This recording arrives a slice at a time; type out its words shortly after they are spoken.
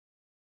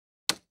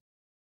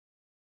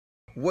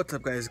What's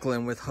up guys,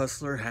 Glenn with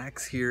Hustler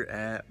Hacks here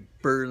at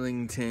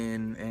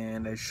Burlington,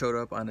 and I showed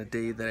up on a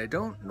day that I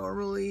don't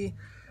normally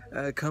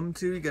come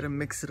to. You gotta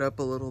mix it up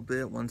a little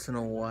bit once in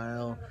a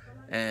while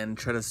and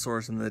try to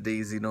source on the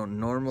days you don't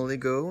normally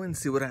go and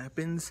see what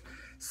happens.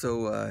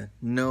 So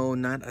no,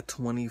 not a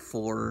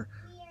 24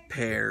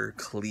 pair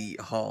cleat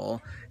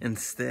haul,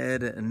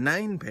 instead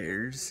 9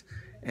 pairs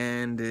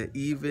and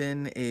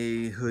even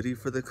a hoodie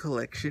for the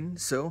collection.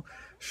 So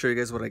show you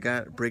guys what I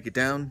got, break it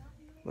down,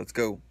 let's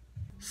go.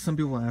 Some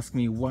people ask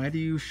me, why do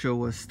you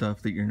show us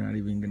stuff that you're not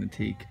even going to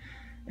take?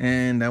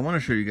 And I want to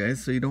show you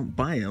guys so you don't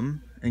buy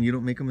them and you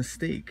don't make a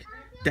mistake.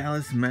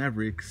 Dallas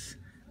Mavericks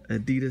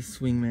Adidas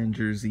Swingman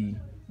jersey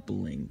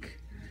blank.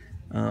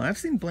 I've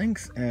seen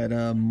blanks at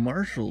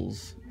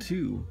Marshall's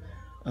too,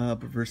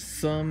 but for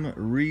some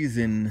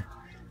reason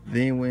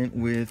they went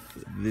with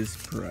this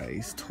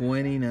price,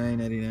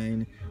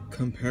 $29.99,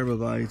 comparable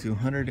value to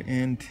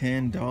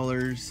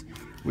 $110,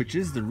 which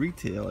is the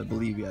retail, I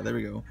believe. Yeah, there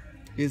we go.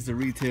 Is the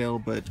retail,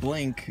 but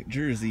blank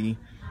jersey,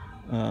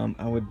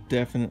 I would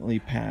definitely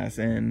pass.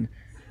 And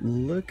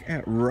look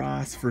at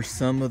Ross for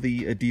some of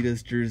the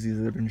Adidas jerseys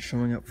that have been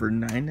showing up for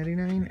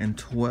 $9.99 and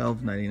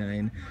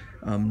 $12.99.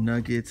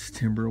 Nuggets,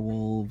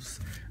 Timberwolves,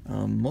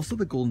 most of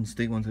the Golden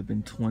State ones have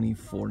been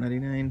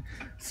 $24.99,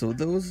 so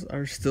those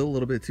are still a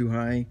little bit too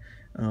high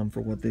for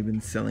what they've been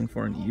selling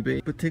for on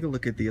eBay. But take a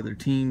look at the other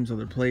teams,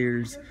 other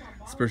players,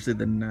 especially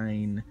the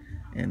 $9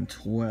 and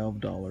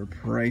 $12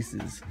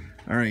 prices.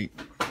 All right.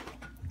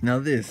 Now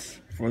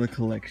this, for the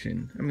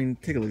collection, I mean,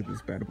 take a look at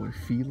this bad boy,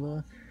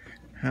 Fila.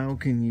 How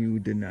can you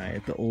deny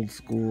it? The old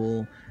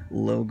school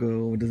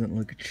logo doesn't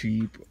look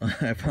cheap.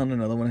 I found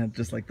another one that had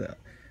just like the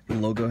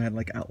logo had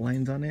like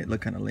outlines on it.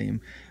 Looked kind of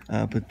lame.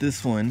 But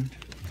this one,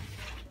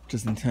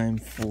 just in time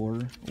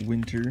for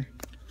winter,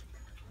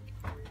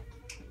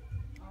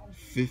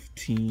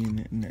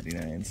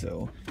 $15.99.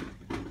 So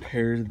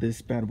pair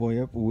this bad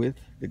boy up with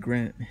the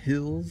Grant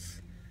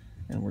Hills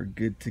and we're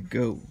good to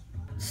go.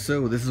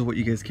 So this is what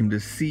you guys came to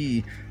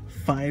see.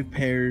 5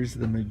 pairs,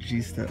 the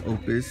Magista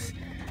Opus,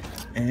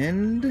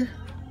 and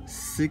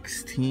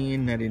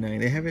 $16.99.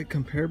 They have it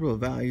comparable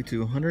value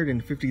to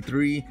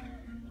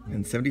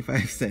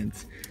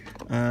 $153.75.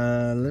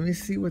 Let me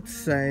see what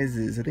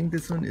sizes. I think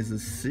this one is a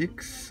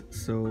 6,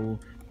 so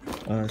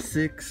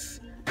 6,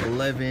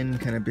 11,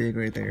 kind of big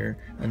right there.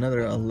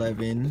 Another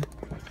 11,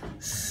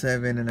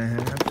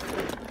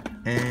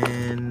 7.5,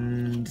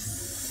 and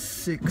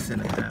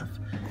 6.5.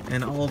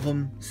 And all of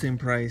them same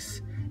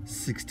price,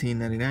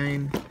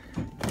 $16.99.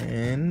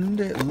 And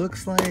it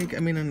looks like, I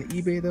mean, on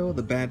eBay though,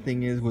 the bad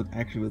thing is with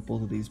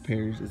both of these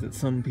pairs is that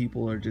some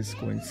people are just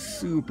going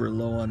super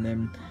low on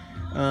them.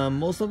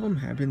 Most of them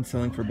have been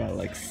selling for about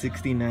like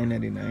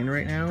 $69.99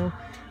 right now,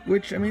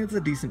 which, I mean, it's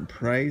a decent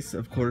price.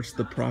 Of course,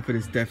 the profit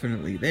is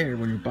definitely there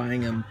when you're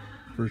buying them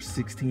for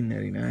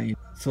 $16.99.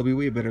 So it'll be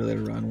way better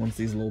later on once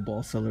these low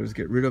ball sellers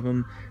get rid of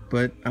them,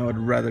 but I would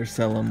rather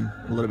sell them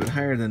a little bit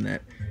higher than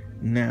that.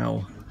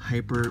 Now,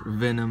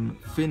 Hypervenom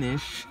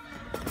Phinish,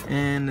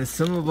 and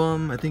some of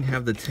them I think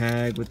have the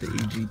tag with the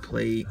AG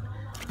plate,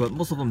 but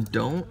most of them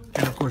don't.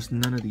 And of course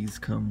none of these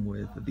come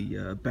with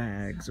the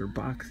bags or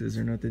boxes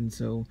or nothing,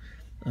 so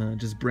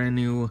just brand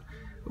new,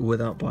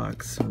 without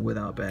box,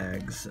 without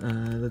bags.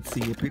 Let's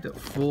see, I picked up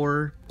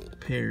 4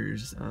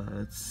 pairs.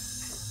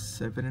 It's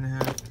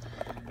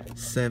 7.5,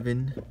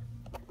 7,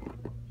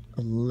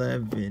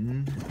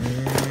 11,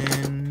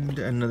 and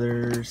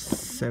another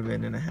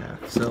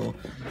 7.5. So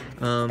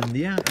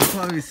yeah, I'd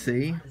probably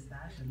say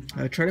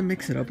try to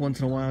mix it up once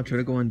in a while. Try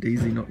to go on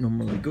days you don't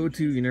normally go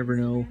to. You never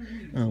know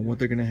what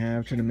they're gonna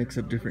have. Try to mix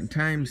up different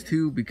times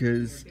too,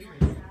 because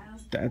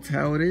that's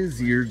how it is.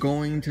 You're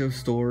going to a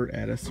store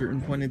at a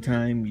certain point in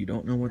time. You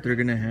don't know what they're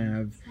gonna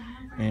have,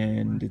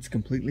 and it's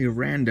completely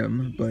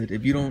random. But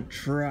if you don't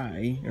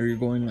try, or you're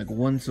going like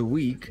once a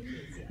week,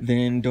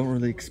 then don't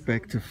really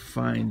expect to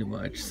find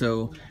much.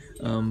 So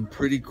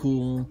pretty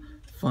cool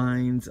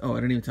finds. Oh, I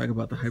didn't even talk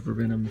about the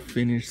Hypervenom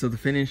Phinish. So the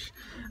Phinish,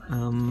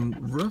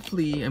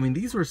 roughly, I mean,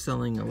 these were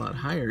selling a lot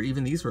higher.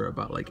 Even these were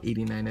about like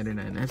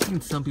 $89.99. I've seen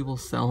some people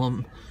sell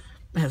them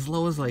as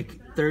low as like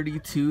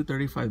 32,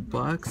 35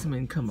 bucks. I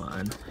mean, come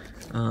on.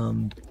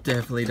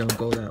 Definitely don't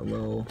go that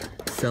low.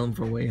 Sell them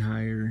for way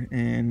higher.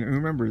 And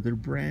remember, they're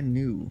brand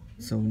new,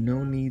 so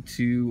no need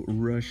to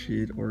rush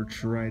it or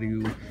try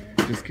to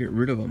just get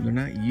rid of them. They're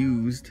not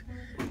used.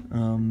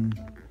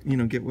 You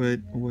know, get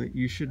what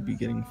you should be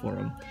getting for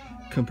them.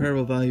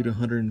 Comparable value to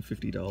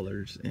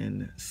 $150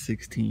 and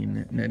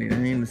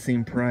 $16.99, the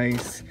same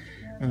price.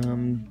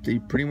 They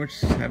pretty much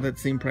have that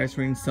same price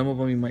range. Some of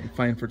them you might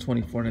find for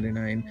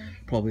 $24.99,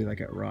 probably like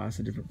at Ross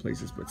and different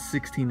places, but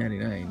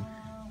 $16.99,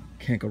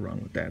 can't go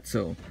wrong with that.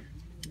 So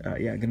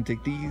yeah, gonna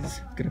take these,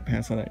 gonna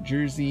pass on that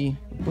jersey,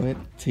 but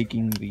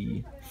taking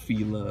the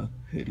Fila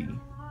hoodie.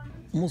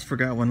 Almost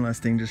forgot one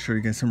last thing, just show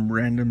you guys some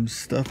random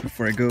stuff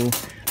before I go.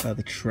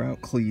 The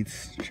Trout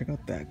Cleats, check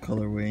out that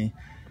colorway.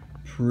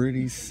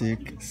 Pretty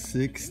sick,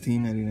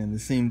 $16.99, the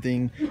same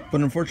thing,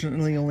 but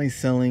unfortunately only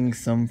selling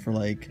some for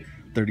like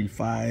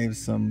 35,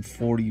 some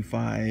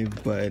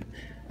 45, but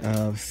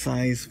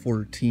Size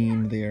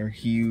 14, they are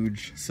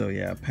huge. So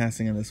yeah,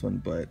 passing on this one,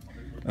 but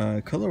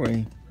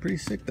colorway, pretty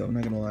sick though, I'm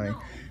not gonna lie.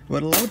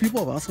 But a lot of people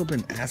have also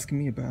been asking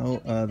me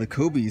about the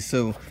Kobe's.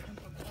 So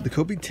the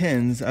Kobe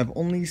 10s, I've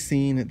only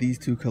seen these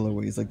two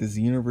colorways, like this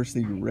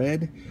University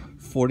Red,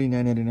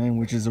 $49.99,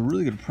 which is a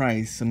really good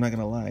price, I'm not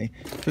gonna lie,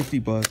 50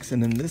 bucks,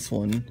 and then this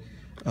one,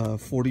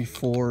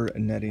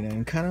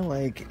 $44.99, kind of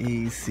like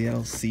a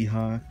Seattle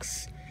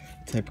Seahawks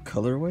type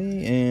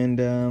colorway. And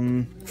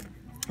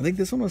I think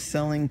this one was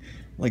selling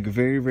like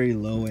very, very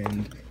low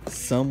end.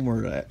 Some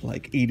were at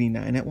like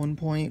 89 at one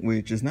point,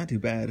 which is not too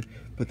bad,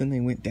 but then they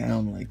went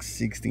down like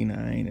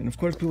 69, and of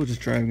course people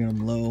just driving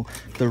them low.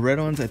 The red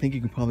ones, I think you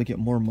can probably get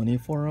more money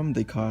for them.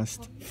 They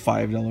cost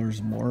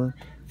 $5 more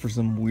for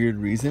some weird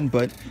reason,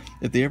 but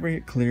if they ever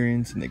hit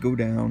clearance and they go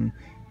down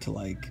to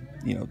like,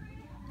 you know,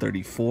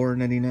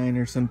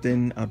 $34.99 or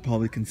something, I'd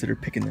probably consider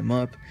picking them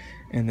up,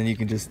 and then you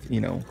can just,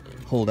 you know,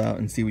 hold out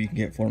and see what you can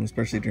get for them,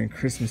 especially during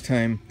Christmas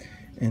time,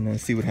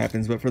 and see what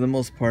happens. But for the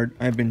most part,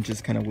 I've been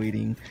just kind of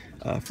waiting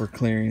for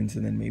clearance,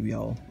 and then maybe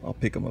I'll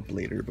pick them up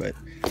later. But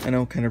I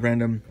know, kind of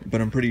random, but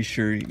I'm pretty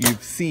sure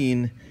you've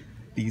seen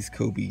these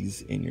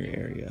Kobe's in your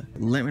area.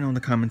 Let me know in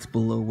the comments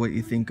below what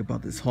you think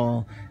about this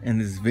haul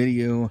and this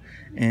video,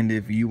 and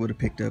if you would have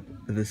picked up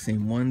the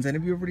same ones, and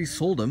if you already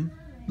sold them,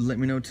 let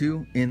me know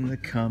too in the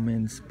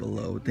comments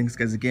below. Thanks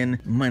guys again.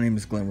 My name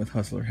is Glenn with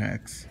Hustler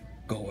Hacks.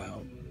 Go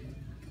out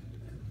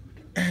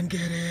and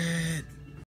get it.